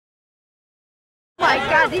my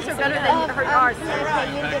God, these are better than her ours.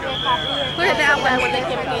 Put it that way when they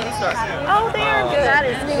came in the store. Oh, they are good. That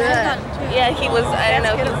is good. Yeah, he was, I don't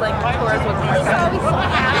know, he was like, tours with my friend.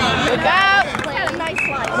 Look out! Nice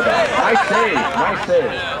slice. Nice save, nice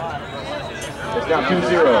save. It's now 2-0.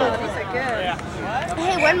 These are good.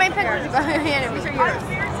 Hey, when my pickers go ahead, these are yours.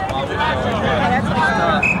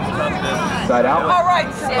 Side out. All right,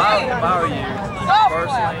 How are you?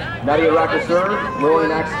 Nadia Rocker serve.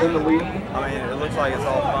 Lillian acts in the lead. I mean, it looks like it's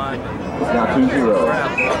all fun. It's now 2-0. Oh,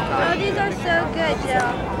 these are so good, Jill.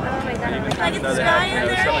 Oh my God. I get the sky in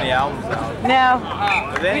there. So many albums out. No.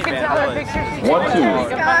 You You can tell her pictures. 1-2.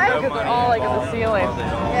 Because it's all like in the ceiling.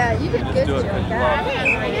 Yeah, you did good, Jill. These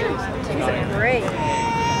are great.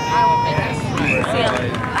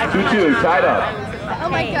 2-2, tied up. Oh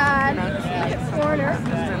my God. Corner.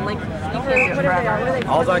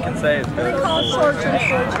 All I can say is good.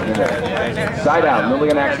 Side out,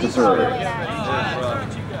 Lillian acts to serve.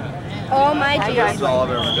 Oh my That's Jesus. all I've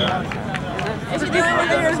ever done. Is it doing I've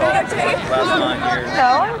done this all the last 9 years. No,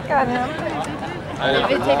 I've got him. I did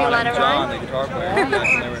Have you for taken Ron a lot and of John, Ron? the guitar player. And they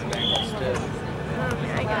were in a band called Stiff. Did you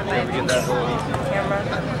ever get that little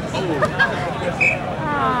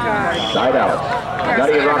Side out.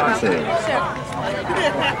 Nadia Rocker serve.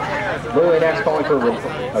 Lillian acts calling for a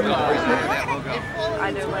replacement. You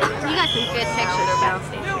got some good pictures of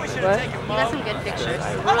bouncing. What? You got some good pictures.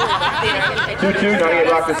 2-2, Nadia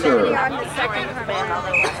Rocker serve.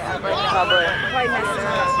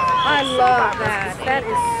 I love that. That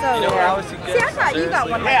is so You know good. what I always suggest? See, I thought you got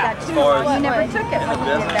one like that too. You never took it when you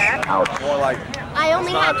did that. Out. More like I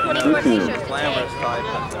only had 24 pictures to glamorous take. type.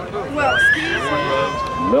 Well, excuse me.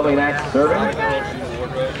 Lillian acts serving.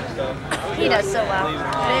 Wardrobe and stuff. He does so well.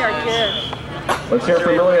 They are good. Let's hear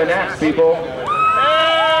from Lillian acts, people. Very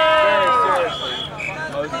seriously,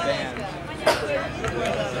 most bands.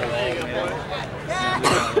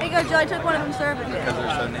 Here you go, Joe. I took one of them serving. Because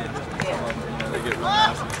they're so nasty. They get real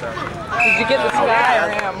nasty and stuff. Did you get the sky or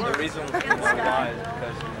him? The reason why is because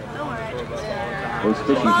Those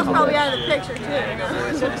fishies in Mom's the probably net. out of the picture too.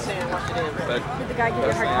 but Did the guy give you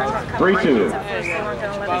a hard time? 3-2. They weren't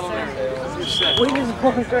gonna let us in. We just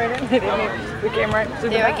walked right in. They didn't even, we came right to the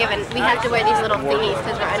They were given. We have to wear these little thingies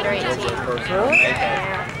because we're under 18.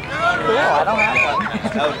 Cool, I don't have one.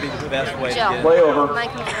 that would be the best way to Jill. get it. Play over. Mine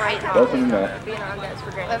comes right home. Both in the net.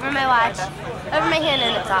 Over my watch, over my hand,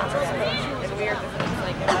 and it's off. It's weird because it's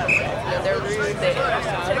like, they're rude. They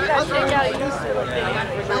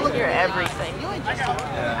hear everything.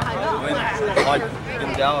 Like in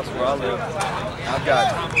Dallas where I live, I've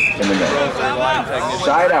got In the net. girls that are lighting technicians.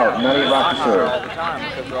 Side out, Nadia Rocker serve. all the time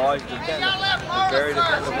because they're always dependent. They're very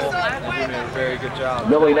dependable and they do a very good job.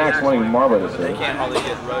 Lillian acts wanting Marva to They serve. can't hardly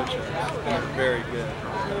get road trips. They're very good.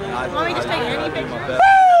 And I do my best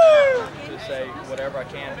to say whatever I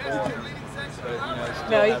can for them. But,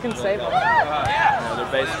 No, you can save them.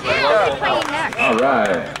 they're basically local. All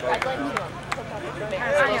right.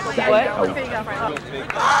 What? Take that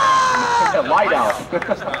light out.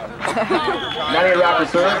 Nadia Rocker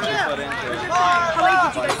serve. How late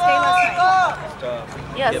did you guys stay last night?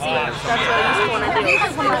 Yes, that's what I used to want to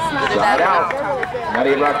do. Side out.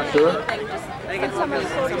 Nadia Rocker serve. They get some of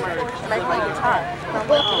somewhere. And I play guitar.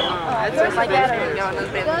 It's like that. Going those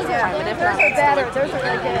bands all the time. And if not, it's better. Those are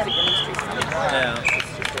really good. Yeah, it's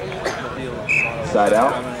just the deal. Side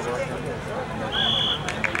out.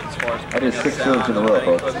 As far as That is 6 serves in a row,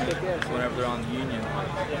 folks. whenever they're on the union.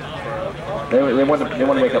 They want to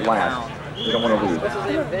make it last. They don't want to lose. It's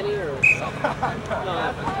really tough.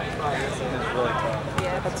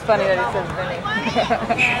 It's funny that he says Vinny.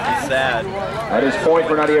 It's sad. That is point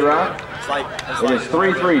for Nadia Rock. It's It is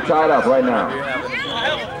 3-3, tied up right now. We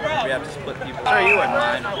have to split people. Oh, you wouldn't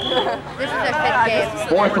mind. This is their 5th game.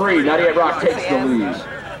 4-3, Nadia Rock takes the lead. I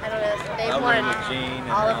don't know. They won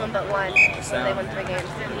all of them but one. So they won 3 games.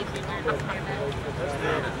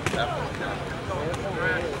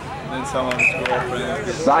 Then some of his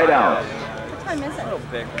girlfriends. Side out. What time is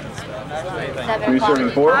it? Big and stuff. 3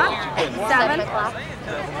 serving 4. 7 o'clock.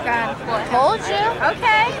 God, told you.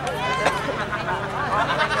 Okay.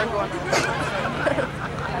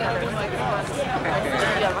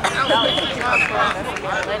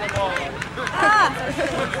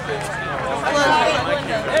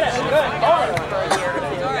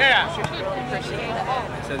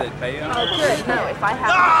 So they pay you? Oh, good. No, if I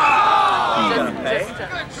have You gonna pay?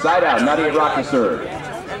 Side out, Nadia Rock to serve. It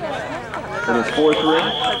is 4-3.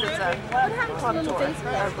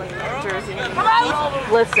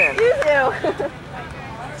 Listen. You do.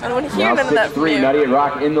 I don't want to hear Now none of that from 6-3, you. Nadia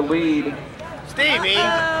Rock in the lead. Stevie!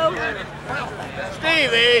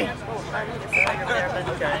 Stevie!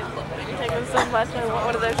 them so much. I want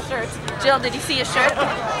one of those shirts. Jill, did you see his shirt?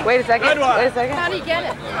 Wait a second. Wait a second. How do you get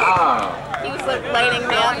it? Ah. He was like lighting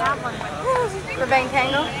me up. For Bang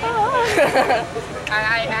Tango?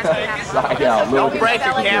 I asked him how. Side out. Don't break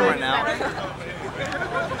your camera now.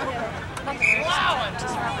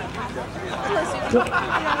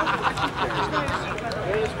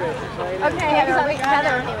 Okay,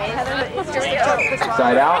 Heather.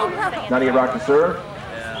 Side out. Now to get rock to serve.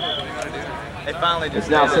 They finally just It's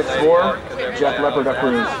now made it 6-4. later. Jeff Leopard up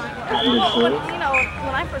for his serve. You know,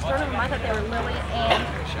 when I first heard of them, I thought they were Lily and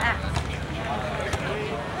Axe.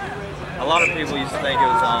 A lot of people used to think it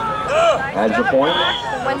was Adds a point.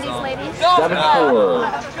 The Wendy's ladies. 7-4.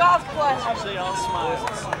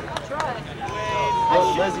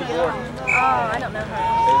 Lizzie Borden. Oh, I don't know her.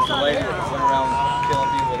 It was the lady that went around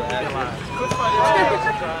killing people with an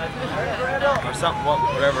or something,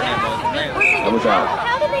 whatever her name was. That was out.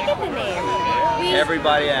 How did they get the name?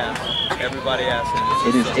 Everybody asked. Everybody asked him.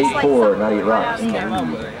 It is 8-4. Now to get rock. Came up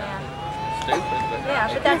with it. Stupid, but Yeah,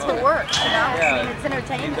 but that's what works, you know? yeah, It's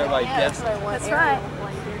entertainment. they're like That's right.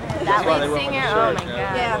 That's why they lead went with singer? the Oh shirt, my you know?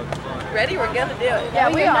 God. Yeah. Ready? We're gonna do it. Yeah,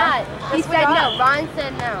 we are. not. He said no. Ron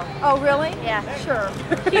said no. Oh, really? Yeah. Sure.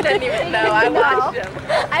 He didn't even know. I watched him.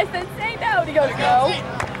 I said, say no. And he goes, no.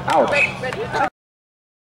 Out. Ready?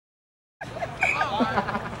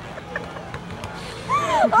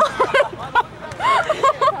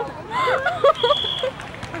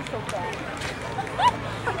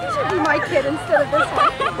 You should be my kid instead of this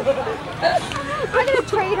one. I'm going to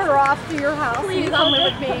trade her off to your house. Please come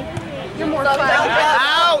live with me. You're more fun.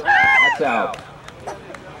 Out! That's out.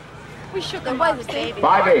 We shook them up.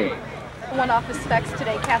 5-8. One off the specs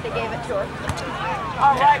today. Kathy gave it to her.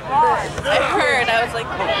 I heard. I was like,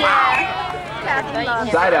 Kathy loves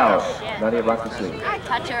it. Side out. Now to get rock to sleep.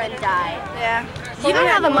 touch her and die. Yeah. You don't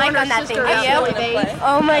have a mic on that thing, do you?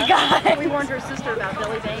 Oh my God. We warned her sister about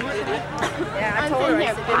Billy Baines. Yeah, I I'm told her. sitting I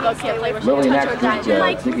here, said, Bob can't play with Lillian touch her and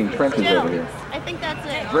die. Axe digging trenches over here. I think that's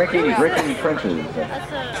it. Drinking trenches.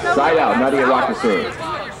 That's a... Side out. Now to get rock to serve.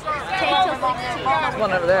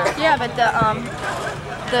 One over there. Yeah, but the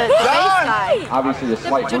bass guy. Obviously, the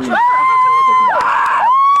slight breeze.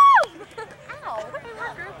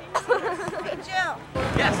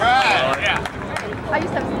 I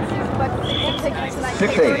used to have $6 tickets and I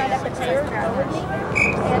 6-8. and I'd have to pay her to go with me.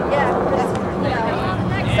 And yeah, that's, you know.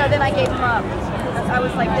 So then I gave them up. I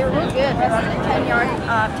was like, they were real good. They were on the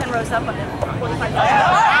 10 rows up on the 45 yards.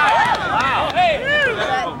 Wow!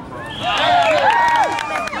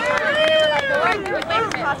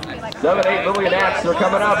 Like 7-8. Lillian Axe. They're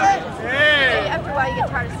coming up. after a while you get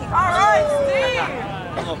tired of seeing All right, Steve.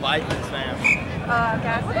 I'm a Vikings fan.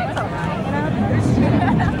 guys. It's alright, you know.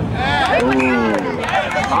 Ooh.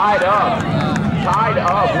 Tied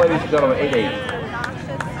up, ladies and gentlemen. 8-8.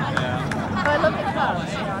 But look at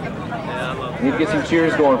close. We need to get some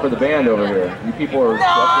cheers going for the band over here. You people are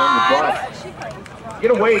busting the butt.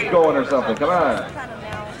 Get a wave going or something. Come on.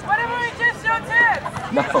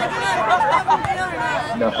 No.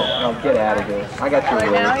 No, get out of here. I got your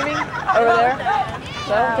word. Over there?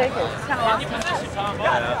 So I'll take it.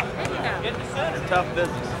 It's tough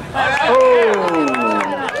business. Oh!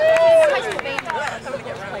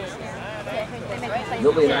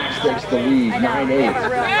 Lillian Axe takes the lead,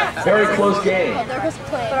 9-8. Very close game.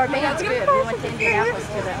 But our band's good. We went to Indianapolis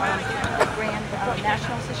to the Grand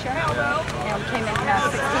Nationals this year, and we came in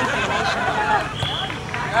 16th in the nation.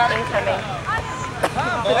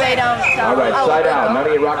 But they don't. All right, side out. Now to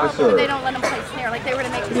get rock to serve. They don't let them play snare. Like they were to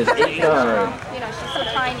make It is 8-9. You know, she's so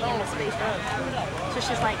tiny in the space room. So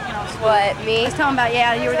she's like, you know. What, me? I was telling about,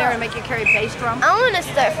 yeah, you were there to make you carry bass drum. I want to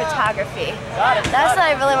start photography. That's what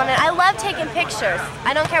I really want to. I love taking pictures.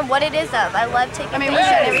 I don't care what it is of. I love taking pictures. we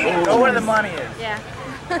should everything. Go where the money is. Yeah.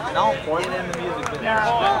 Don't point it in the music video.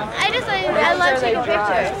 I love taking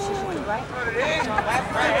pictures.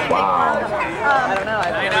 Wow. I don't know.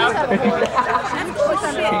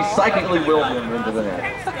 He psychically willed him into the net.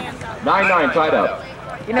 9-9, tied up.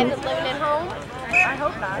 You know, living at home? I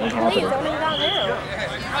hope not. Ain't Please, happening. only about now.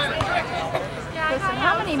 Listen,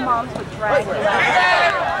 how many moms would drag you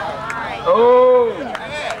out? Oh!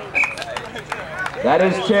 That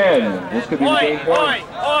is 10. This could be the game point.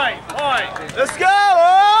 Let's go!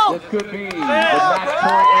 Oh! This could be the match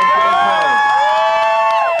point and game point.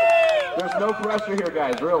 There's no pressure here,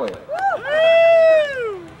 guys, really.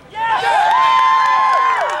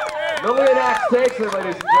 Lillian Axe takes it,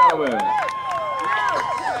 ladies and gentlemen.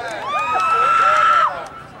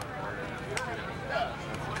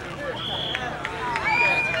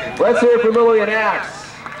 Let's hear it for Lillian Axe.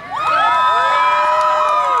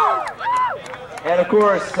 And of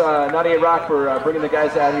course, 98 Rock for bringing the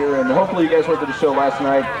guys out here, and hopefully you guys went to the show last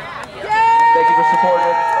night. Thank you for supporting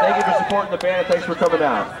it. Thank you for supporting the band, and thanks for coming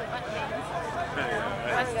out.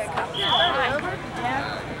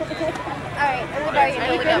 Alright, everybody can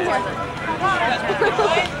really got more.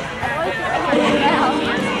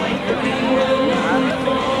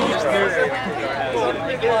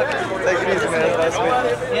 Take it easy, man. Nice to meet you.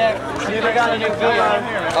 Yeah, see if I got a new video.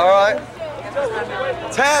 Alright.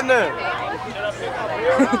 It's happening!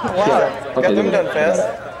 Wow, got them done fast.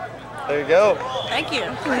 There you go. Thank you.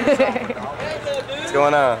 What's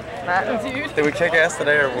going on? Did we kick ass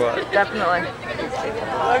today or what? Definitely.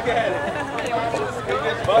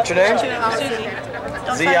 What's your name?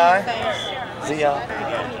 Z.I.? Z.I.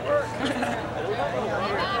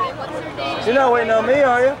 You're not waiting on me,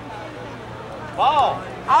 are you? Oh,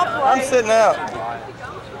 I'm sitting out.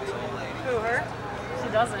 Who, her? She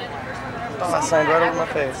doesn't. Oh, I signed right over my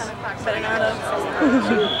face. Better not have.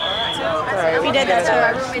 We did that to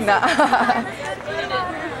her.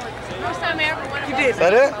 First time I ever went. You did. Is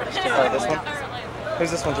that it? Alright, this one. Who's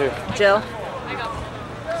this one too? Jill.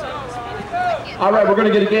 All right, we're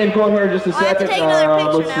going to get a game going here in just a second.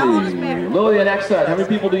 Let's see. Lillian X set. How many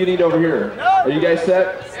people do you need over here? Are you guys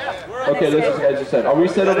set? Okay, this guys just set. Are we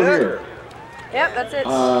set over here? Yep, that's it.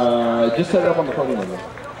 Just set it up on the podium.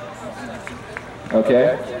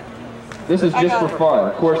 Okay. This is just for fun.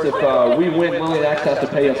 Of course, if we win, Lillian X has to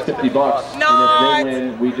pay us $50. And if they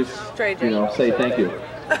win, we just, say thank you.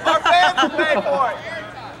 Our fans will pay for it!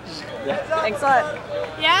 Thanks a lot.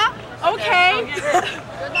 Yeah? Okay.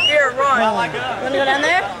 Here, Ron. Want to go down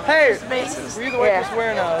there? Hey, were you the waitress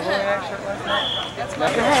wearing a Lillian X shirt last night?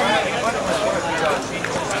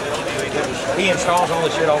 He installs all the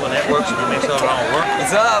shit, all the networks, and he makes it all work.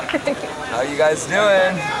 What's up? How you guys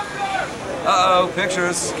doing? Uh-oh,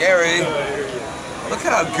 pictures, scary. Look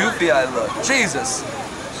at how goofy I look. Jesus.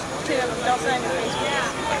 Okay,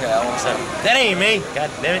 I won't say it. That ain't me. God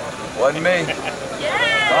damn it. Wasn't me.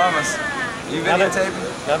 Promise. You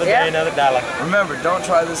videotaping? Another day, another dollar. Remember, don't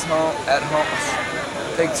try this at home.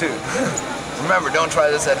 Take two. Remember, don't try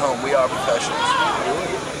this at home. We are professionals.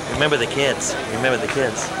 Remember the kids. Remember the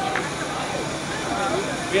kids.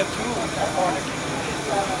 We have two.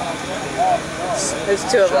 There's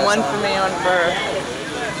two of them. One for me, one for her.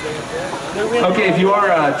 Okay, if you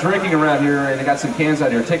are drinking around here and they got some cans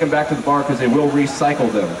out here, take them back to the bar because they will recycle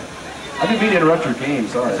them. I didn't mean to interrupt your game,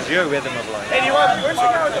 sorry. It's your rhythm of life. Hey, do you want, where's the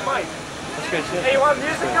guy with the mic? That's good shit. Hey, you want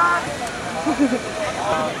music on?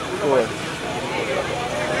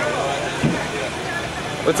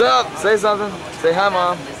 What's up? Say something. Say hi,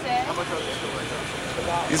 Mom.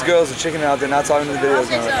 These girls are chickening out. They're not talking to the videos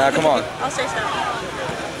now. Now, come on. I'll say something.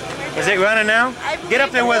 Is it running now? Get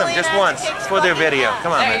up there with them just once for their video.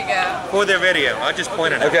 Come on, there man. You go. For their video. I'll just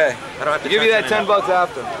point it out. Okay. I don't have to give you that $10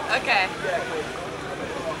 after. Okay.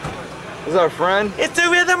 This is our friend. It's the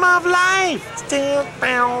rhythm of life. Still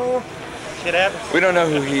bow. Shit happens. We don't know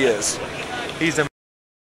who he is. He's a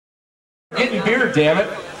Getting beer, damn it.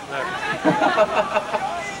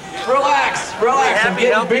 Relax, relax. I'm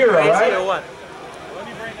getting beer, all right? Or what?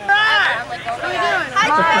 How are we doing? Hi,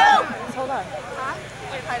 Jill. Hold on.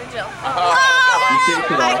 Hi to Jill.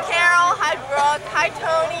 Hi, Carol. Hi, Brooke. Hi,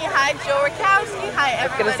 Tony. Hi, Joe Rakowski. Hi, everyone. I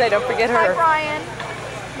was going to say, don't forget her. Hi, Brian.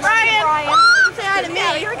 Brian. Say hi to me.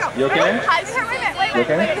 Here we go. You okay? Hi, wait.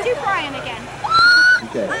 Do Brian again.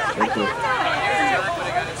 Okay, thank you.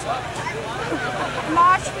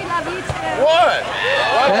 Mosh, we love you too. What?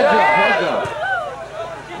 Heads up.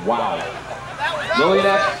 Wow. Lillian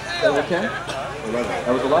X, that was 10? 11.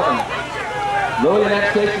 That was 11. Lillian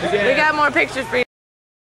X takes it again. We got more pictures for you.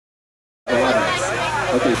 11.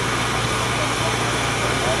 Okay.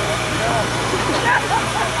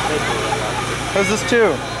 Who's this to?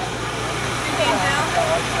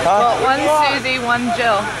 Well, one's Susie, one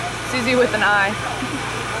Jill. Susie with an I.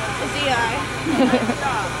 Z.I.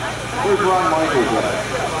 Where's Ron Michaels at?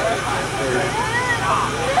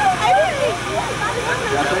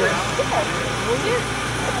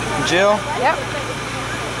 Jill? Yep.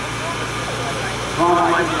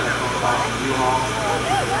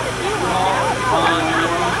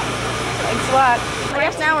 Thanks a lot. I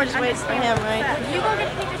guess now we're just waiting for him, right? You go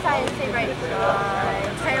get the picture side and say right.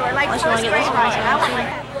 Taylor, like first grade.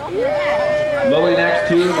 Lillian X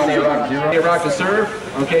 2, Money Rock 0. Money Rock to serve.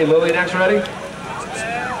 Okay, Lillian X ready?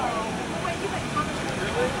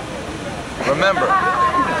 Remember.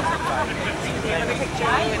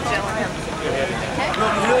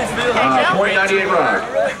 Point 98 Rock.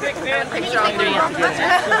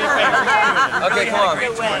 Okay, come on.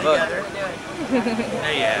 Look.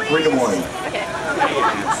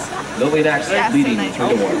 3-1. Lillian X leading 3-1.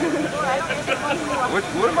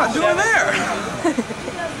 What am I doing there?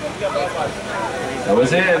 That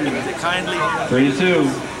was in. 3-2.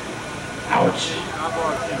 Ouch.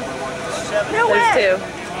 No way.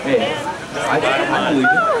 Hey, I believe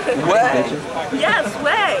it. Way. Yes,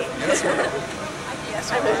 way.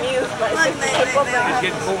 I'm amused by this. It's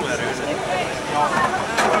getting cool out here.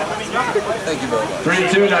 Thank you very much.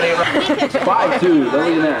 3-2, 5-2,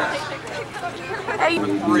 Lillian X.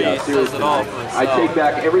 I take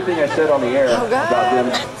back everything I said on the air about them.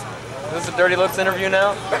 Is this a Dirty Looks interview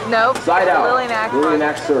now? Nope. Side out. Lillian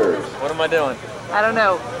X serves. What am I doing? I don't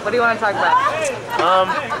know. What do you want to talk about?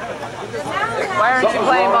 Why aren't you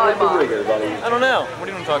playing volleyball? I don't know. What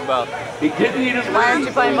do you want to talk about? He didn't need his Why aren't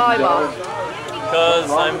you playing volleyball? Because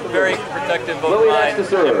I'm very protective of Lillian X to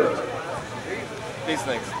serve. these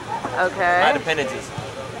things. My Okay. dependencies.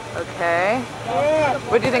 Okay.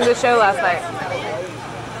 What did you think of the show last night?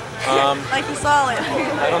 Like you saw it.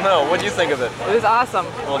 I don't know. What do you think of it? It was awesome.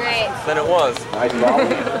 Well, then it was. Nice ball.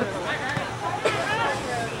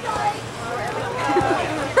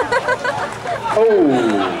 Oh.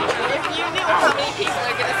 If you knew how many people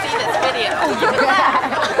are going to see this video, you would laugh.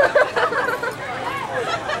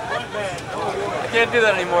 I can't do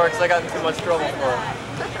that anymore because I got in too much trouble for it.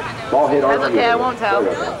 Ball hit That's okay, I won't tell.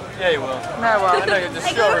 Yeah, you will. No, I I won't. know you just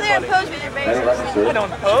Hey, show go over there and everybody. pose with your bases. I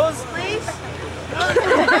don't pose. Please? Don't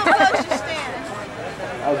pose, just stand.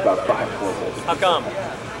 That was about 5-4. How come?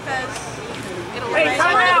 Because it'll Hey,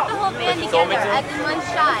 time out! the whole band You told me together to? as in one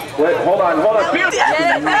shot. Wait, hold on. Do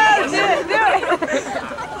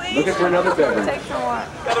it. Looking for another beverage. Take some more.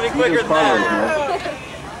 Gotta be quicker than that.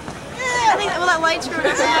 I think, will that light screw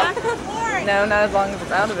us back? No, not as long as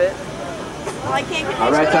it's out of it. Well, I can't get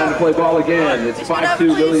All right, time to play ball again. It's 5-2,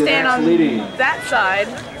 Lillian Stand X on leading. that side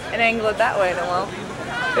and angle it that way, then well.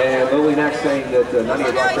 And Lillian X saying that Nani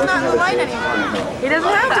No, he's not in the light He doesn't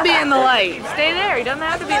have to be in the light. Stay there. He doesn't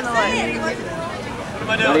have to be in the light. What am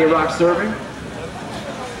I Nani doing? Rock serving.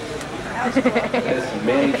 As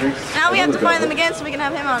Manny drinks. Now we have to another find them beverage. again so we can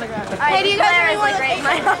have him autograph. Hey, do you guys really want to take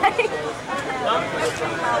my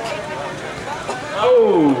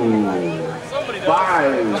Oh,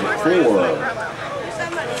 5-4.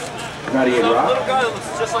 Nani Little Rock. guy that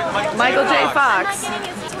looks just like Michael J. Fox.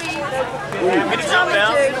 Me to jump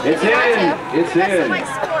down? It's in. It's in. My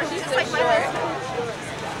sport, he's just like my husband.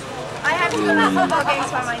 I have to go to football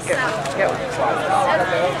games by myself. Go.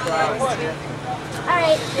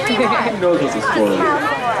 Alright, 3 more. He knows what the score is.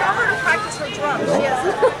 Tell her to practice her drums. She has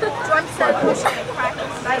a drum set where she can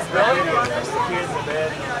practice. Nice.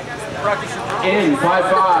 Practice your drum. In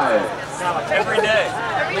 5-5. Every day.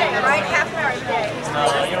 Every day, right? Half an hour every day. No,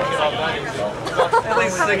 you don't get all that. At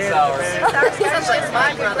least 6 hours. Especially as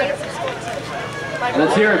my brother.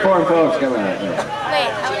 Let's hear it for him, folks. Come on. Wait, I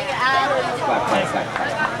want to get out of Clap, clap, clap,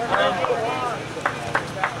 clap.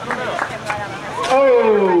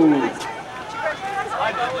 Oh!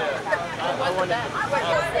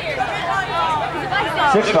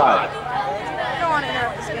 6-5. I don't want to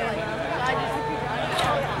interrupt this game.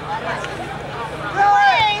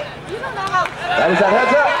 That is that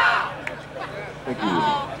heads up. Thank you.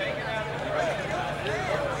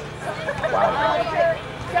 Wow.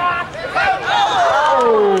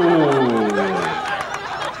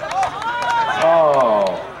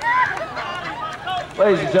 Oh.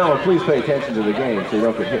 Ladies and gentlemen, please pay attention to the game so you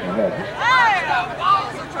don't get hit in the head.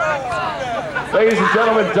 Ladies and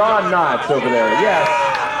gentlemen, Don Knotts over there. Yes.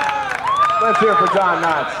 Let's hear it for Don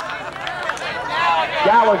Knotts.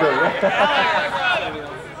 Gallagher.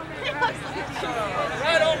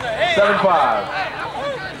 7-5.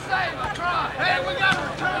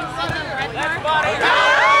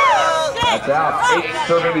 That's out.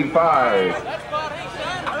 8-75.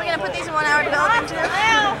 Are we going to put these in 1 hour developing too?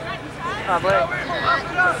 Probably.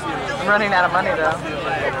 I'm running out of money though.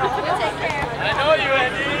 I know you,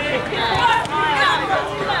 Andy.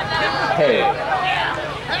 Hey,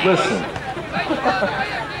 listen.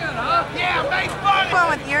 What's wrong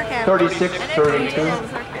with your camera? 36-32.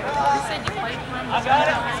 I got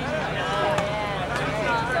it.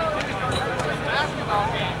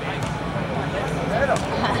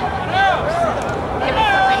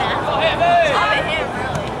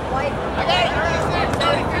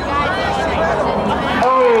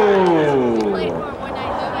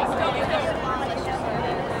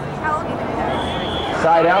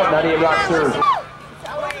 Side out, 98 Rock serves.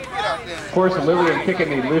 Of course, Lillian kicking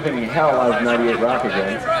the living hell out of 98 Rock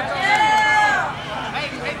again.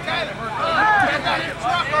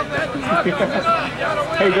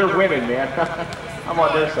 Hey, they're winning, man. I'm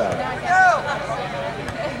on their side.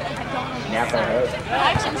 Snap that head.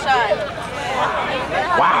 Action shot.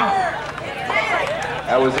 Wow.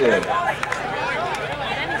 That was it.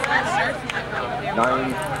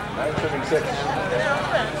 9 serving 6.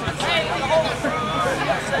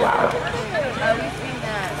 Wow.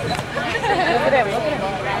 Look at him, look at him.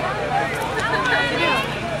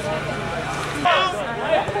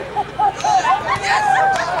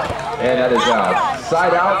 And that is out.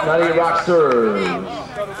 Side out, Nadia Rock serves.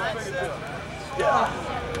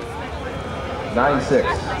 9-6.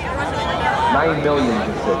 9 million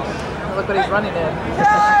to 6. Look what he's running in.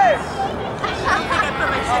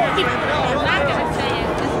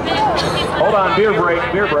 Hold on, beer break,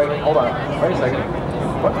 beer break. Hold on. Wait a second.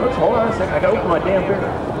 What? Hold on a second. I gotta open my damn beer.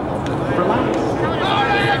 Relax.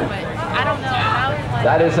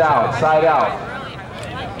 That is out. Side out.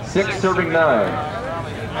 6 serving 9.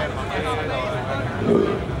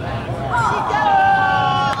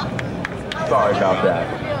 Sorry about that.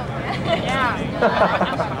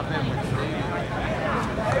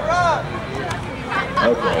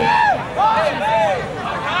 Okay.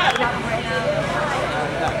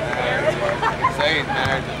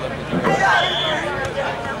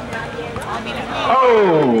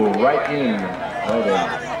 Oh, right in. Right in.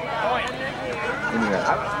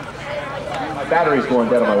 My battery's going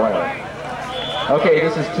dead on my wire. Okay,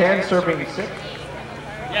 this is 10 serving 6.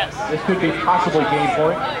 Yes. This could be possibly game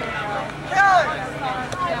point.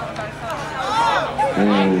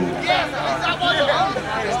 Ooh.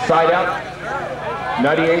 Side out.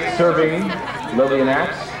 98 serving Lillian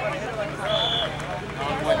Axe.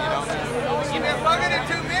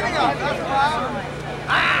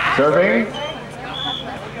 Serving.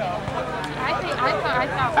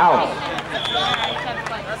 Out.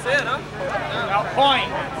 That's it, huh? Out point.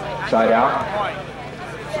 Side out.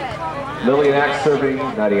 Lillian Axe serving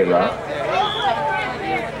 98 Rock.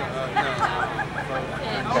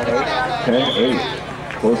 10-8.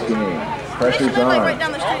 Close game. Pressure's on.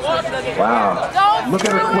 Wow. Look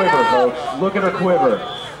at her quiver, folks. Look at her quiver.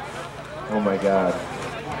 Oh my God.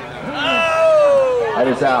 That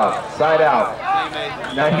is out. Side out.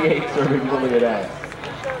 98 serving Lillian Axe.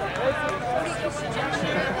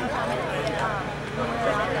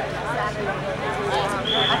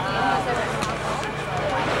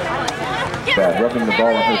 Bad, rubbing the ball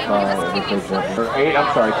in her tongue. Or 8, I'm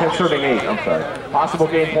sorry, 10 serving 8, I'm sorry. Possible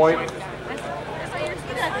game point.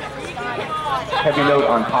 Heavy note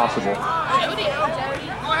on possible.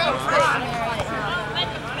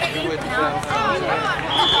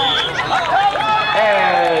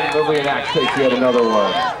 And Lillian Axe takes yet another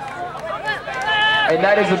one. And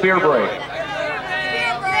that is a beer break.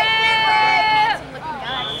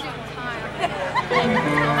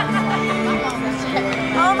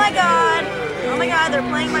 Oh my God. Oh my God, they're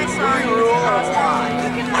playing my song.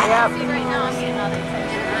 Yep.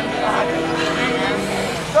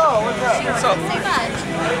 So, what's up? What's up?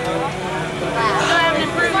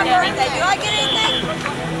 Do I get anything?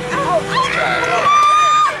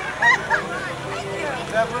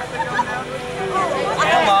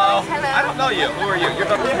 Hello. I don't know you. Who are you? You're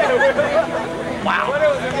wow.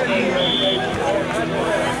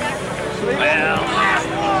 Well.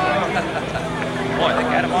 Boy, they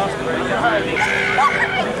got him off.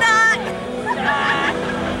 Not.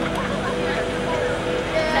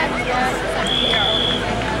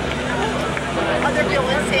 Other people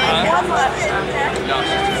are saying one left.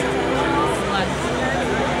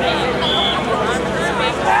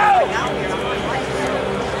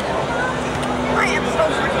 I am so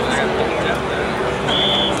freaking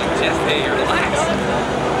Just hey, relax.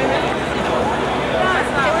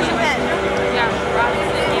 where's your pen?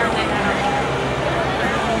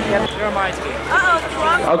 You're my team.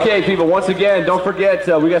 Uh-oh, Okay, people, once again, don't forget,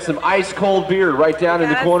 we got some ice cold beer right down in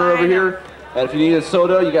the corner over here. And if you need a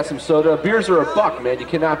soda, you got some soda. Beers are $1, man. You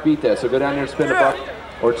cannot beat that. So go down there and spend $1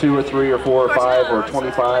 or 2 or 3 or 4 or 5 or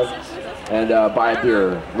 25 and buy a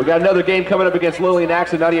beer. We got another game coming up against Lillian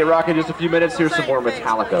Axe and Nadia Rock in just a few minutes. Here's some more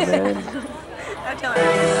Metallica, man.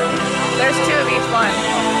 There's 2 of each one.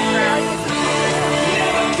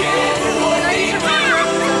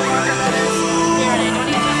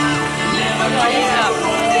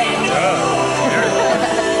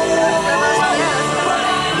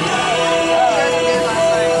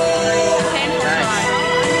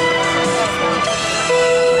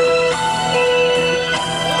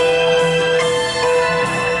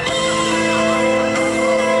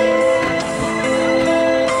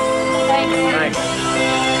 Thanks. I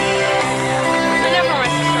never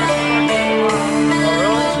went to church before.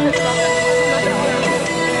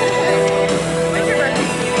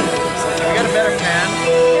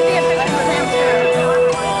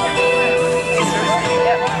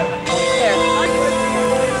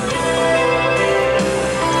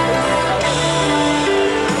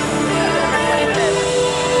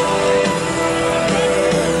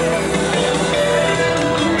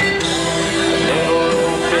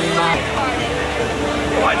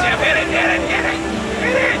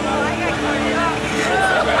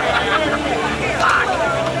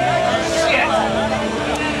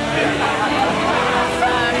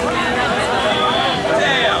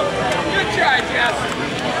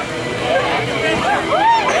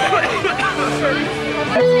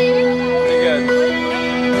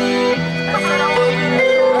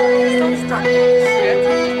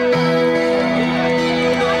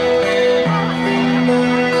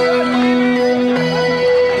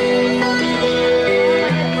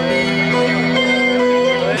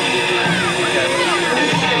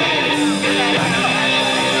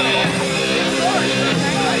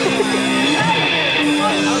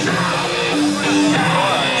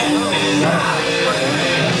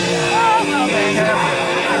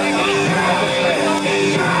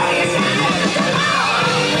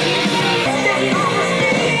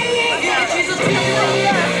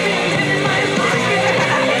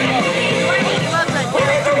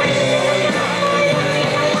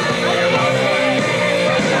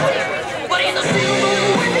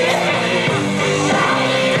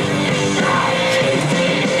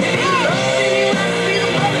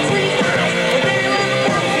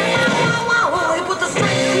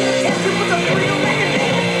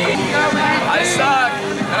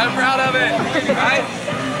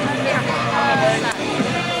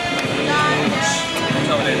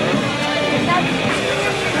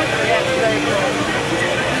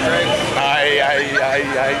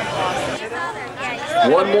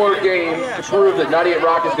 One more game to prove that 98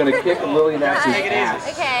 Rock is going to kick Lillian Axe's ass.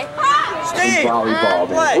 Okay. In volleyball,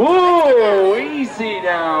 man. Ooh, easy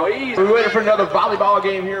now, easy. We're waiting for another volleyball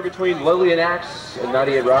game here between Lillian Axe and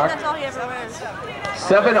 98 Rock. That's all he ever wins.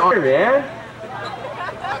 7 on, man. Hey,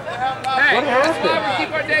 What happened? that's why we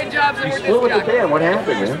keep our day jobs and You we're split with the discounted. band. What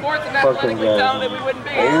happened, man? Sports and athletic, we found that we wouldn't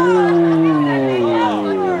be here.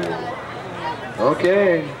 Ooh.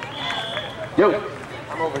 Okay. Yo.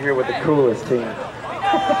 I'm over here with the coolest team.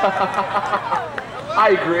 I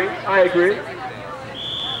agree. I agree.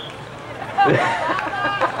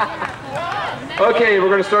 Okay, we're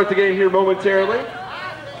going to start the game here momentarily.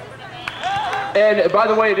 And by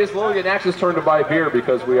the way, it is Lillian Axe's turn to buy beer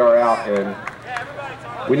because we are out and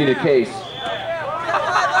we need a case.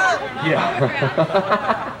 Yeah.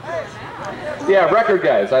 Yeah, record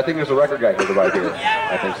guys. I think there's a record guy here to buy beer.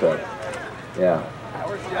 I think so. Yeah.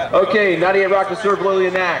 Okay, 98 Rock to serve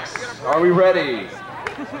Lillian Axe. Are we ready?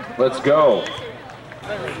 Let's go.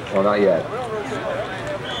 Well, not yet.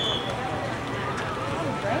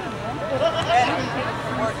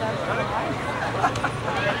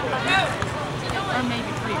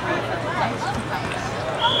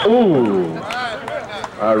 Ooh.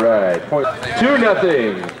 All right.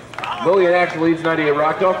 2-0. Lillian Axe leads 98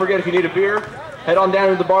 Rock. Don't forget, if you need a beer, head on down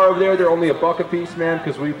to the bar over there. They're only $1 a piece, man,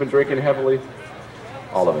 because we've been drinking heavily.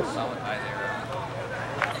 All of us.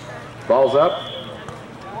 Ball's up.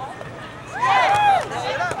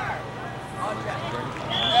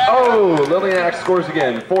 Oh, Lillian Axe scores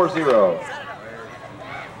again. 4-0.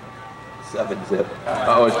 7-zip.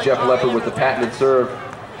 Oh, it's Jeff Leopard with the patented serve.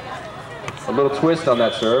 A little twist on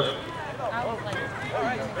that serve.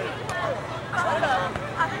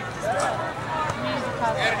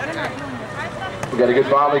 We got a good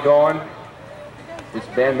volley going. It's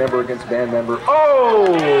band member against band member.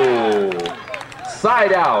 Oh!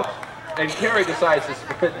 Side out. And Carrie decides to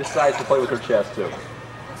play with her chest too.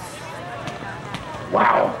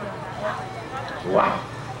 Wow. Wow.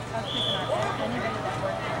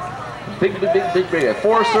 Big.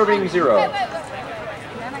 4 serving 0.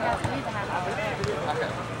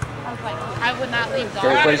 I would not leave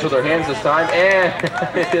Carrie plays with her hands this time, and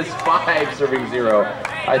it is 5 serving 0.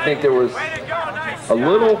 I think there was a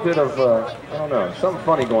little bit of, I don't know, something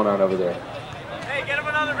funny going on over there. Hey, get him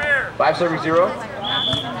another beer. 5 serving 0.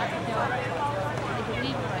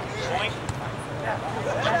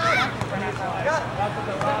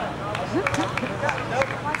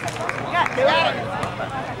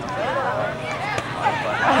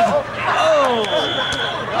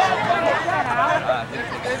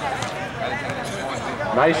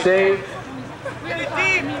 Nice save.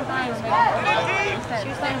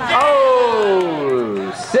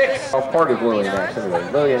 Oh, 6. Oh, part of Lillian Axe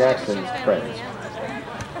anyway. Lillian Axe and friends.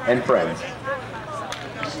 And friends.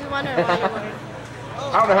 She's wondering. I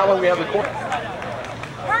don't know how long we have the court.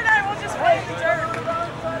 We'll just wait.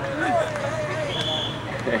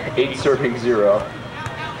 8 serving 0.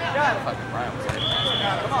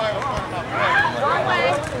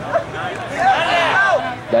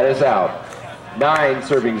 That is out. 9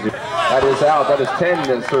 serving 0. That is out. That is 10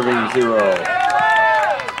 serving 0.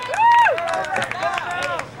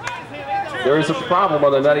 There is a problem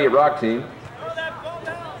on the 98 Rock team.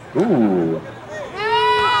 Ooh.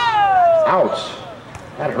 Ouch.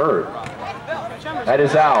 That hurt. That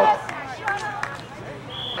is out.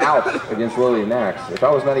 Out against Lillian Axe. If I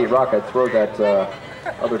was 98 Rock, I'd throw that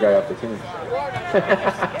other guy off the team.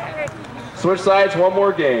 Switch sides, one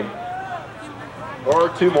more game. Or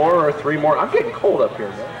 2 more, or 3 more. I'm getting cold up here,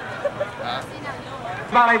 man.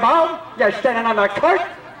 Volleyball, you're standing on the court,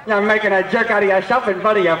 you're making a jerk out of yourself in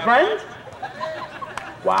front of your friends.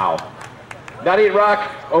 Wow. 98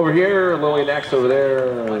 Rock over here, Lillian Axe over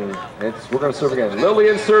there. We're going to serve again.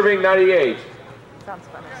 Lillian serving 98. Sounds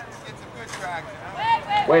fun.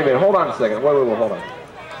 Wait a minute, hold on a second. Wait, hold on.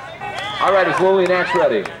 All right, is Lillian Axe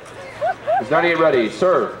ready? Is 98 ready?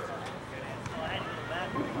 Serve.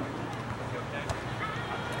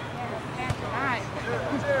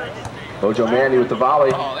 Mojo Mandy with the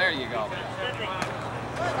volley. Oh, there you go.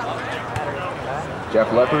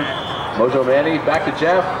 Jeff Leopard. Mojo Mandy back to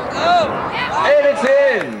Jeff. Oh! And it's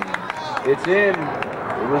in. It's in.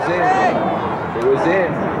 It was in. It was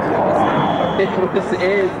in. It was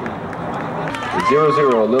in.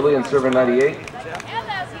 0-0. Lillian serving 98.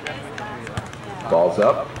 Ball's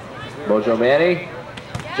up. Mojo Manny.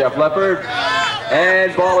 Jeff Leopard.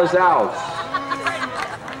 And ball is out.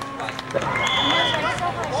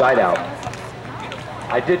 Side out.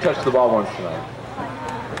 I did touch the ball once tonight.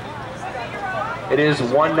 It is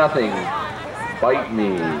 1-0. Bite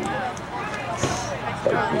me.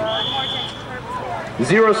 Bite me.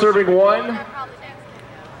 0 serving 1.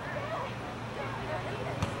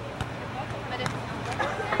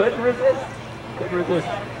 Couldn't resist. Couldn't resist.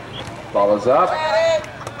 Ball is up. I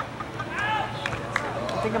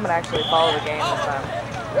think I'm gonna actually follow the game this time.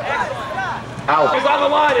 Out. It was on the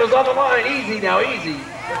line. It was on the line. Easy now. Easy.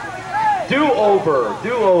 Do over.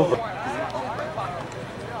 Do over.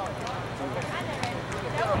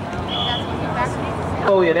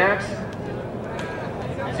 Lillian Axe.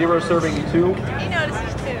 0 serving 2. He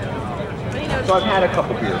notices too. So I've had a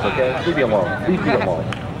couple beers, okay? Leave me alone. Leave me alone.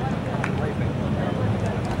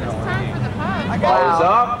 Ball is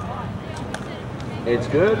up. It's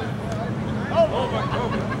good.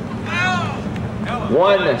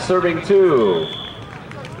 1 serving 2.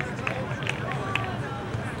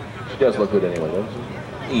 She does look good anyway, doesn't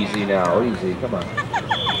she? Easy now, easy. Come on.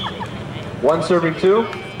 1 serving 2.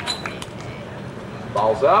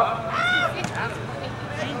 Ball's up.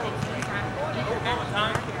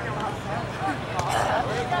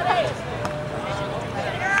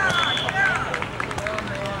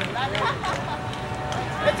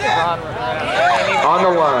 On the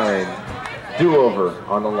line. Do-over.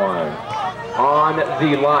 On the line. On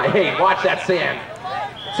the line. Hey, watch that sand.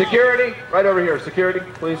 Security. Right over here. Security,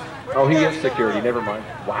 please. Oh, he is security. Never mind.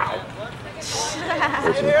 Wow. Is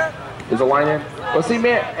the line in? Well, see,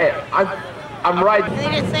 man, hey, I'm right. They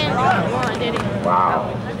didn't say anything about one, did he?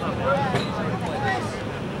 Wow.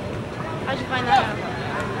 How'd you find that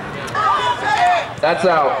out? That's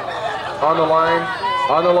out. On the line.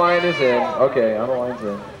 On the line is in. Okay, on the line's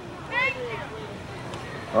in.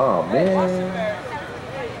 Oh, man.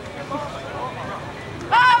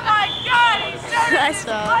 Oh my God! He's I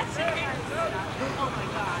saw.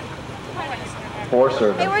 4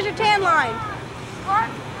 serving. Hey, where's your tan line?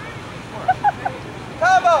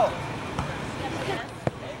 Combo!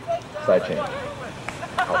 Side chain.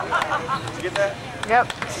 Did you get that? Yep.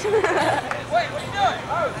 Wait, what are you doing?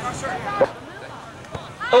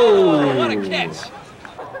 Oh, what a catch.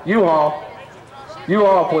 U-Haul.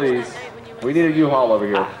 U-Haul, please. We need a U-Haul over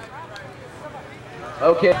here.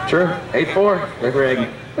 Okay. Sure. 8-4. Greg.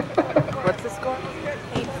 What's the score?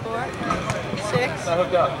 8-4. 6. Not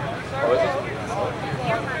hooked up. Oh, is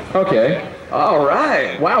it? Okay. All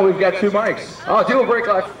right. Wow, we've got 2 mics. Oh, do a break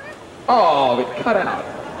live. Oh, it cut out.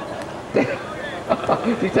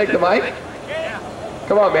 Did you take the mic?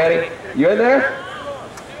 Come on, Manny. You in there?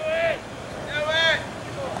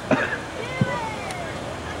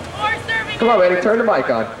 Come on, Manny. Turn the mic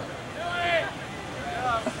on.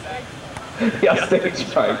 Yeah, stage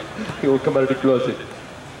fright. He will come out of the closet.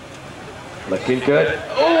 Looking good.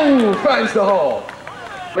 Oh, finds the hole.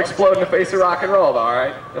 Explode in the face of rock and roll, all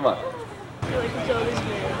right? Come on.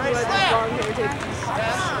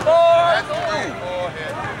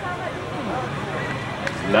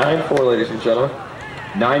 9-4, ladies and gentlemen.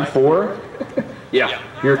 9-4? Yeah.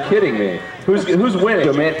 You're kidding me. Who's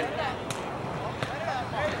winning? Man.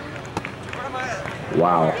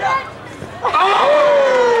 Wow. Oh!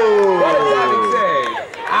 What a diving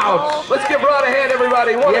save. Ouch. Let's give Ron a hand,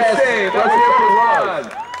 everybody. What a save. Let's hear for Ron.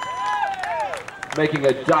 Making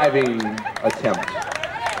a diving attempt.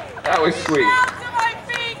 That was sweet.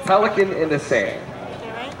 Pelican in the sand.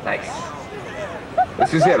 Nice.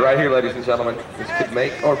 This is it right here, ladies and gentlemen. This could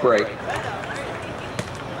make or break.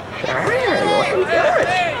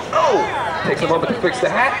 Oh! Takes a moment to fix the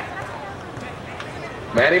hat.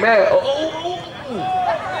 Manny Man. Oh!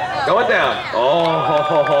 Going down.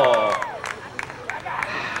 Oh!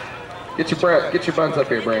 Get your buns up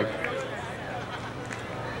here, Brain.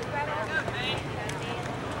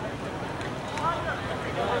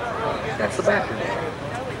 That's the bathroom.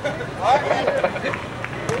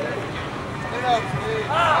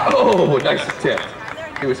 Oh, nice attempt.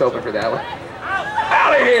 He was hoping for that one.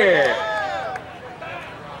 Out of here!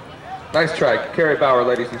 Nice try. Carrie Bauer,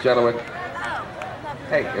 ladies and gentlemen.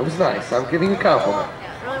 Hey, it was nice. I'm giving you a compliment.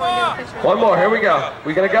 One more. Here we go.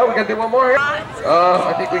 We gonna go? We gonna do one more here?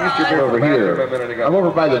 I think we used your beer over here. A minute ago. I'm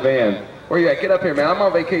over by the van. Where you at? Get up here, man. I'm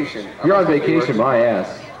on vacation. You're on vacation, my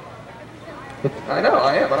ass. I know,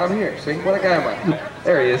 I am, but I'm here. See, what a guy am I?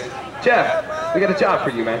 There he is. Jeff, we got a job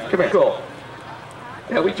for you, man. Come here. Cool.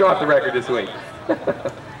 Yeah, we dropped the record this week.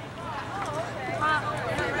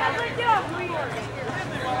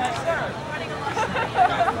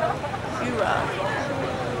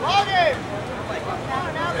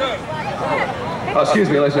 Oh, excuse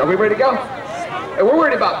me, listen, are we ready to go? Hey, we're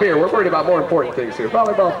worried about beer. We're worried about more important things here.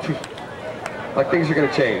 Volleyball, like things are going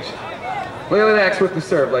to change. Lillian Axe with the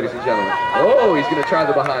serve, ladies and gentlemen. Oh, he's going to try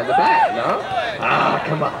the behind the back, no? Ah,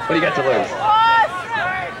 come on. What do you got to lose?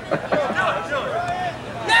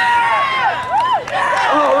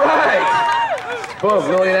 All right. Boom,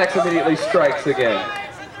 Lillian Axe immediately strikes again.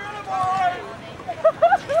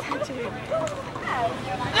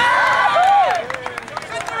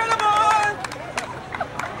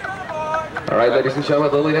 right, ladies and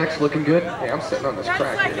gentlemen, Lillian X looking good. Hey, I'm sitting on this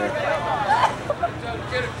crack here.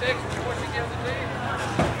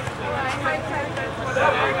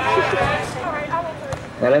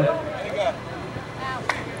 Hello?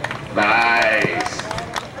 Nice.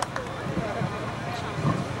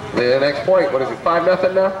 Lillian X point. What is it?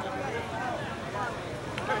 5-0 now?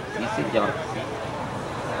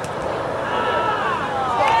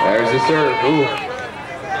 There's the serve. Ooh.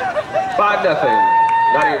 5-0.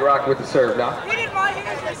 Not even rocking with the serve now.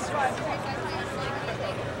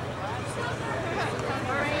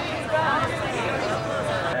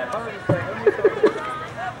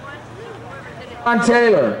 Ron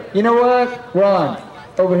Taylor, you know what? Ron,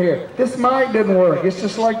 over here. This mic didn't work. It's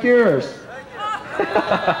just like yours.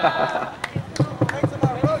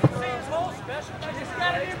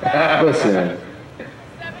 Listen.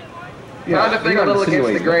 Found a thing a little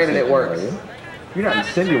against the grain and it works. You're not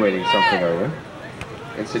insinuating something, are you?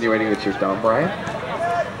 Insinuating that you're dumb, Brian?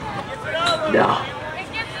 No.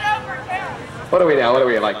 What are we now? What are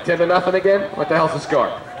we, like 10-0 again? What the hell's the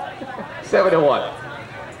score? 7-1.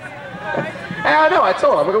 Hey, I know, I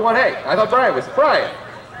told him. I'm going 1-8. I thought Brian was. Brian!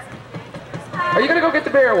 Are you going to go get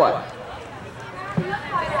the beer or what?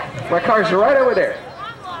 My car's right over there.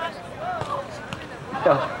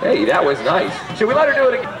 Oh, hey, that was nice. Should we let her do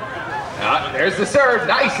it again? There's the serve.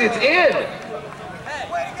 Nice, it's in! Hey,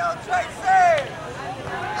 way to go, Tracy!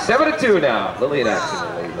 7-2 now. Lillian X in the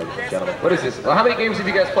lead, ladies and gentlemen. What is this? Well, how many games have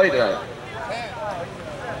you guys played tonight?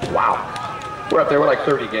 Wow. We're up there. We're like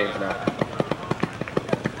 30 games now.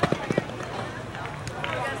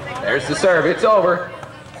 There's the serve. It's over.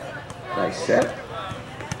 Nice set.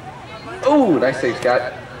 Ooh, nice save,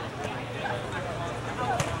 Scott.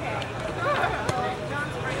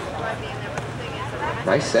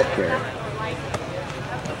 Nice set, Karen.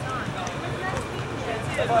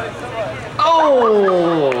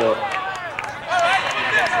 Oh!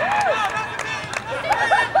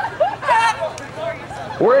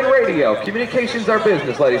 We're in radio. Communications are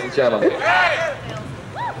business, ladies and gentlemen.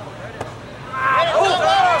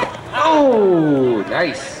 Oh,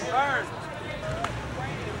 nice.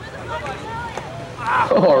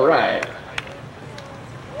 All right.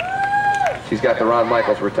 She's got the Ron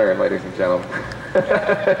Michaels return, ladies and gentlemen.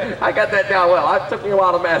 I got that down well. It took me a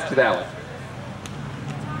while to master that one.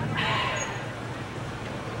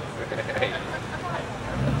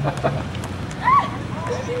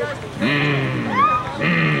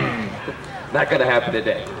 Not gonna happen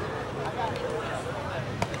today.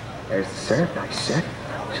 There's the serve. Nice set.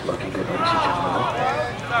 She's looking good, ladies and gentlemen.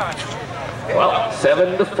 Well,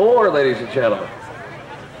 7-4, ladies and gentlemen.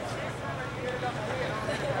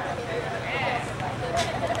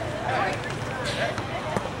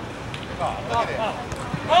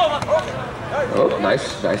 Oh,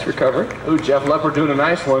 nice recovery. Ooh, Jeff Leopard doing a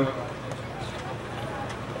nice one.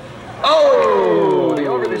 Oh, the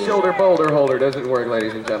over-the-shoulder boulder holder doesn't work,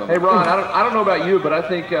 ladies and gentlemen. Hey, Ron, I don't know about you, but I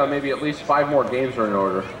think maybe at least 5 more games are in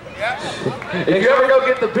order. If you ever go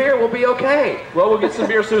get the beer, we'll be okay. Well, we'll get some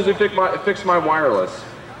beer as soon as we fix my wireless.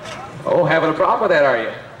 Oh, having a problem with that, are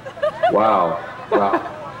you? Wow.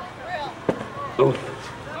 Oof.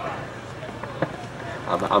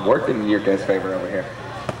 I'm working in your guys' favor over here.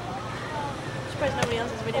 I'm surprised nobody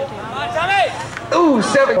else is videotaping. Ooh,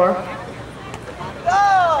 7.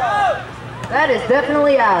 That is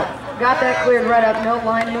definitely out. Got that cleared right up. No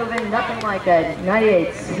line moving, nothing like that.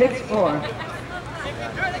 98, 6-4.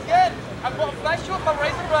 I've got a flash shot my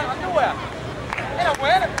Raisin Bran underwear. And I'm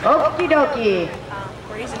wearing it. Okie dokie.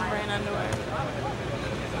 Raisin Bran underwear.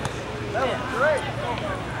 That was great.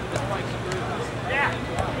 Yeah.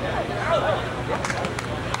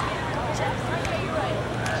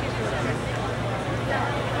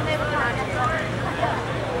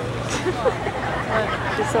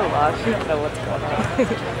 She's so lost. She doesn't know what's going on.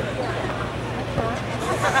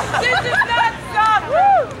 This is not stop.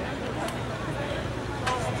 Woo!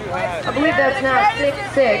 I believe that's now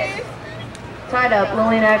 6-6. Tied up.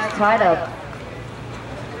 Lillian X tied up.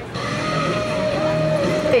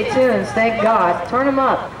 Hey, Tunes, thank God. Turn them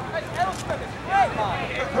up.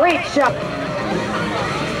 Great shot.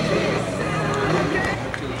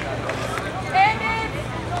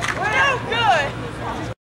 We're no good.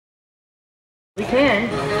 We can.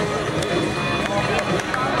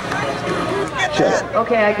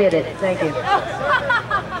 Okay, I get it. Thank you.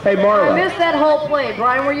 Hey, Marla. I missed that whole play.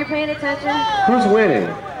 Brian, were you paying attention? Who's winning?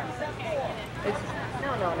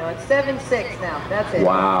 No, it's 7-6 now. That's it.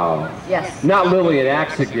 Wow. Yes. Not Lillian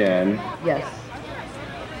Axe again. Yes.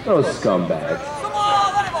 Those scumbags.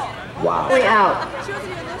 Wow. Way out.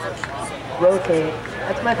 Rotate.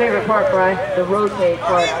 That's my favorite part, Brian. The rotate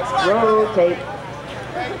part. Rotate.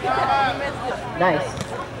 Nice.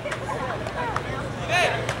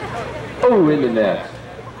 Oh, in the net.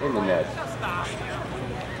 In the net.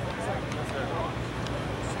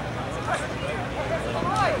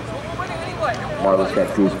 Marla's got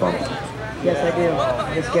goosebumps. Yes, I do.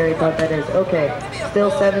 How scary thought that is. Okay.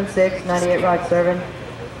 Still 7-6, 98 Rod serving.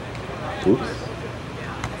 Oops.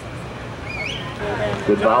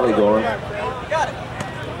 Good volley going.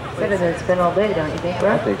 Better than spin all day, don't you think,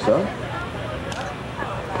 bro? I think so.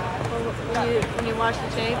 When you watch the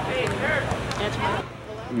tape,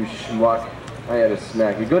 You schmuck. I had a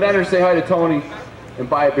smack. You go down there and say hi to Tony and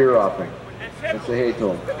buy a beer off me. And say hey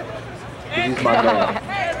to him. 'Cause he's my man.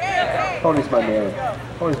 Tony's my man.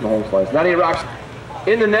 Tony's my home slice. 98 rocks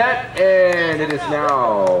in the net, and it is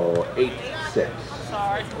now 8-6.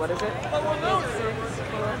 What is it?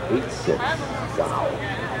 8-6. Wow.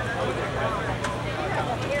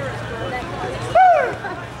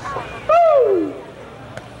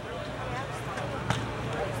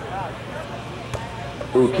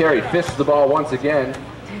 Ooh, Carey fists the ball once again.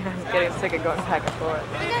 I'm getting sick of going back and forth.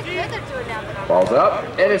 Ball's up,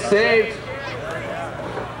 and it's saved.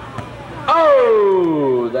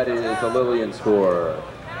 Oh, that is a Lillian score.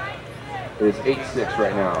 It is 8-6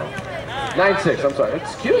 right now. 9-6, I'm sorry.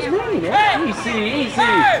 Excuse me, man. Easy, easy.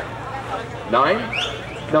 9?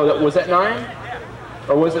 No, was that 9?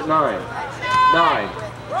 Or was it 9? 9.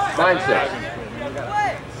 9-6.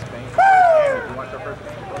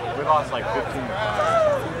 We lost like 15.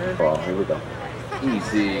 Well, here we go.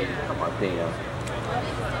 Easy. Come on, Pina.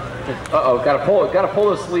 Uh-oh, gotta pull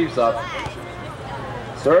the sleeves up.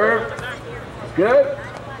 Serve. It's good.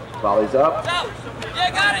 Volley's up.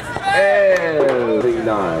 And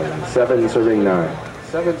 9. 7 serving 9.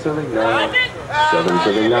 7 serving 9. 7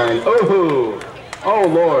 serving 9. Oh! Oh,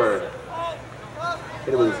 Lord.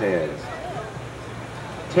 Hit it with his hands.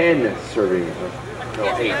 10 serving. No,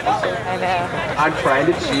 8. I'm sorry. I know. I'm trying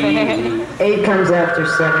to cheat. 8 comes after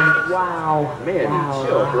 7. Wow. Man, wow.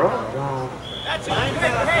 chill, bro. Wow.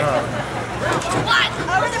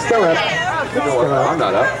 Still up. I'm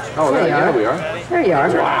not up. Oh, there yeah, we are. There you are.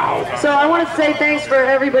 Wow. So I want to say thanks for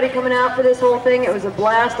everybody coming out for this whole thing. It was a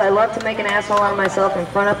blast. I love to make an asshole out of myself in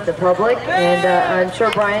front of the public, and I'm sure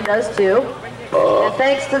Brian does too. And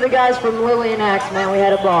thanks to the guys from Lillian Axe, man. We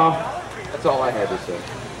had a ball. That's all I had to say.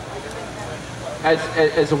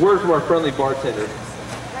 As a word from our friendly bartender,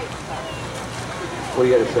 what do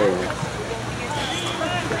you got to say, man?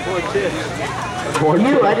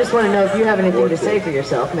 You, I just want to know if you have anything to say for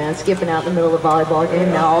yourself, man. Skipping out in the middle of a volleyball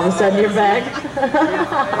game, now all of a sudden you're back.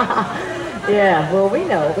 Yeah, well, we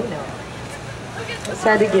know, we know. Just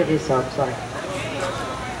had to give you some, sorry.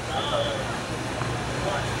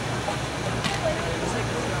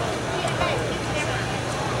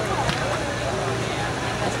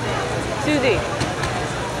 Susie.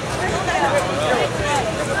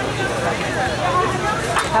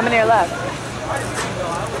 How many are left?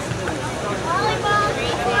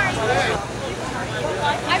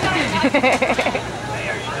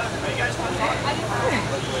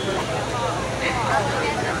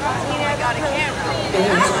 got a camera.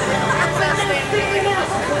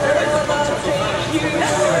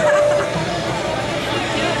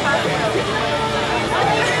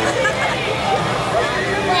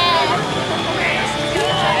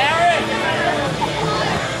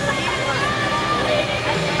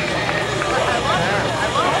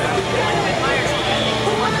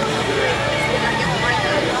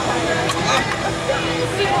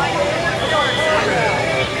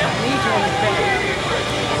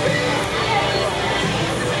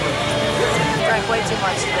 Drank way too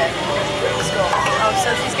much today. School. Oh, so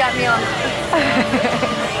she's got me on. I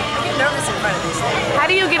get nervous in front of these things. How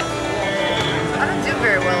do you get? I don't do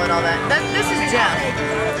very well in all that. This is Jeff.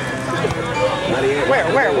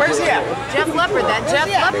 Where's he at? Jeff Leopard, that Jeff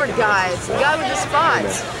Leopard guy. It's the guy with the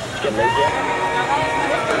spots. You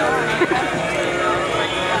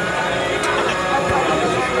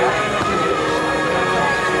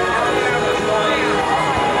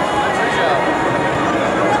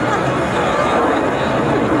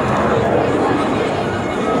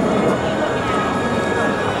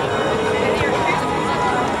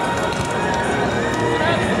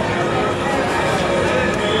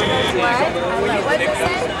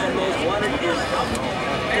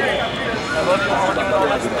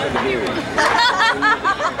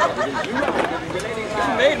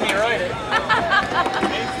made me write it.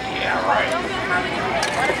 Yeah, right.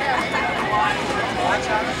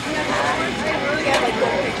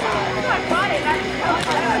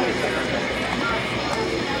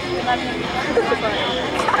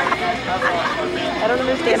 I don't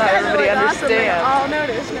understand how everybody understands. I'll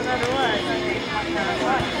notice no matter what.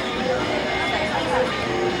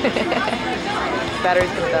 Battery's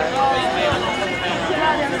gonna die.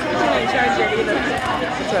 I can't charge it either.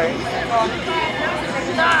 It's alright.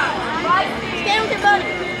 Stand with your buddy.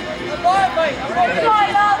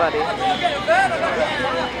 Buddy.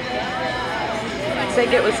 Say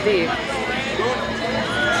get with Steve.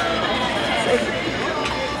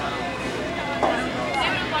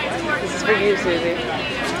 This is for you, Susie.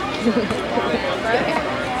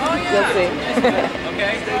 Let's see.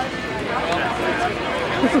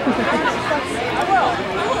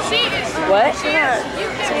 What?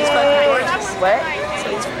 She's fucking gorgeous. What?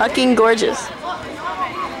 She's fucking gorgeous.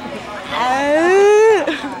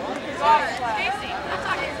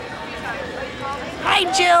 Hi,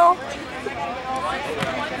 Jill.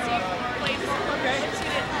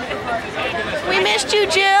 We missed you,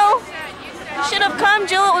 Jill. You should have come,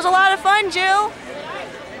 Jill. It was a lot of fun, Jill.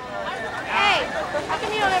 Hey, how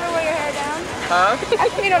come you don't ever wear your hair down? Huh? How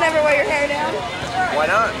come you don't ever wear your hair down? Why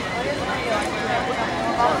not?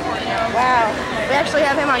 Wow, we actually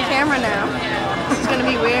have him on camera now. This is gonna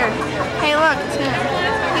be weird. Hey, look, it's him.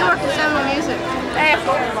 He worked at Cinema Music. Hey.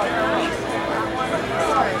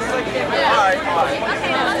 Alright,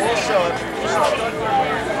 we'll show it.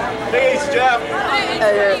 Peace, Jeff.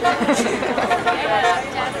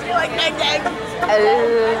 You like Dag Dag?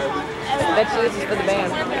 Bet you this is for the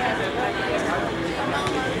band.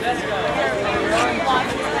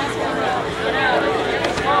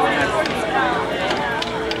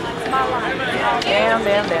 Damn.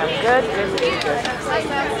 Good.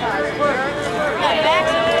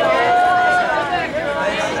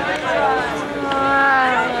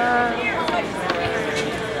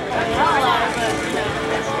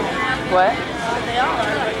 What?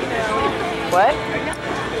 What?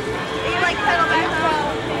 You like pedal back?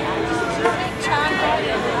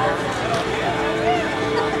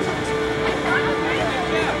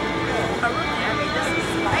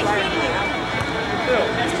 Nice meeting you.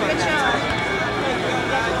 Good show.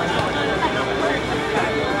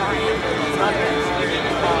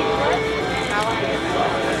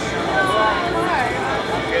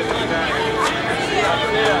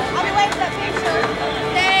 I'll be waiting for that picture.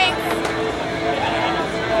 Thanks.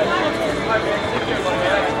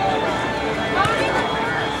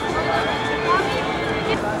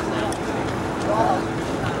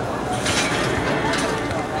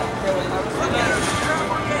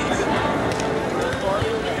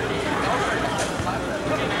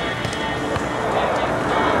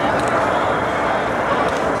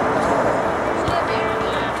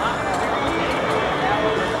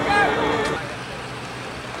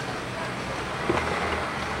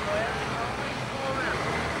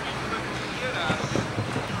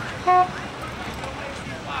 Huh?